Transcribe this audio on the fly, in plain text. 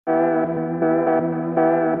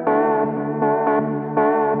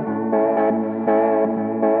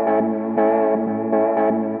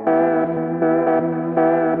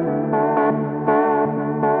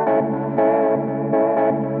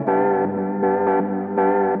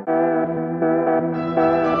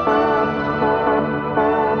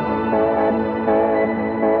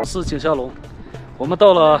是景向龙，我们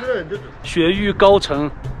到了雪域高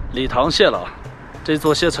城理塘县了。这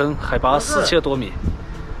座县城海拔4000多米，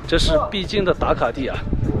这是必经的打卡地啊。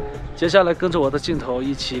接下来跟着我的镜头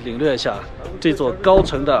一起领略一下这座高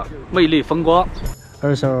城的魅力风光。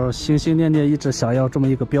二小心心念念一直想要这么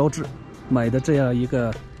一个标志，买的这样一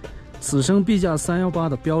个此生必驾318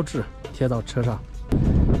的标志贴到车上。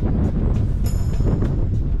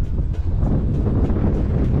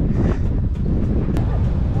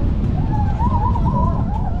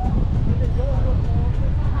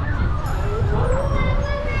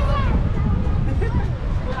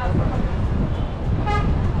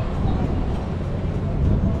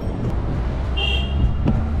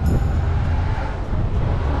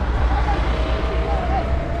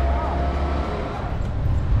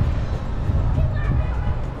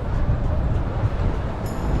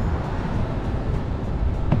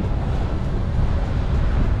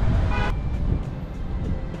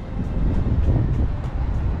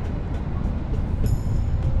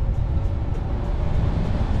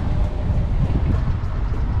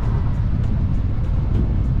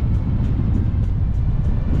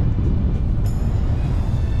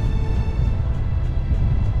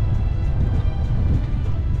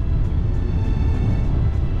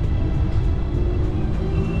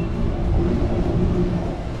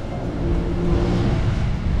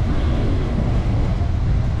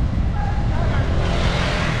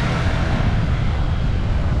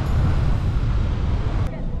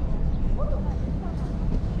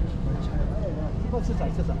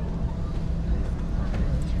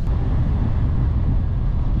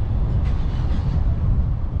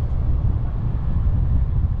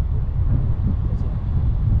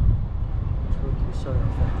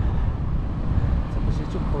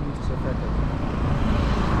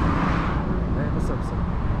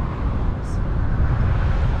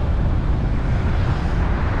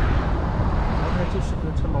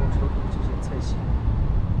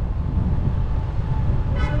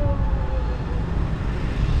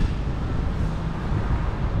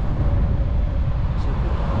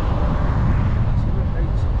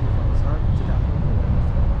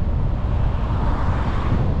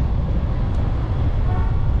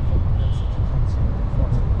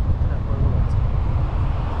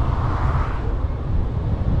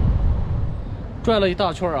转了一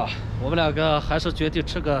大圈啊，我们两个还是决定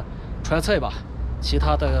吃个川菜吧，其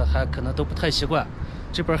他的还可能都不太习惯。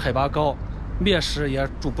这边海拔高，面食也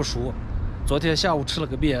煮不熟。昨天下午吃了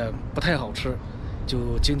个面，不太好吃，就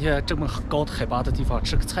今天这么高的海拔的地方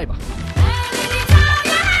吃个菜吧。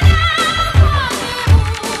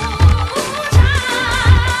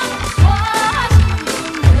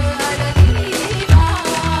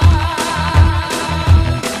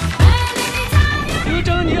刘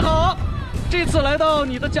征你好。这次来到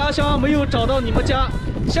你的家乡，没有找到你们家，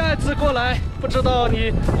下一次过来，不知道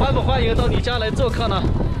你欢不欢迎到你家来做客呢？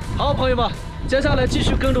好，朋友们，接下来继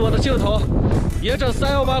续跟着我的镜头，沿着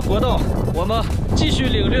318国道，我们继续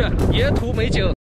领略沿途美景。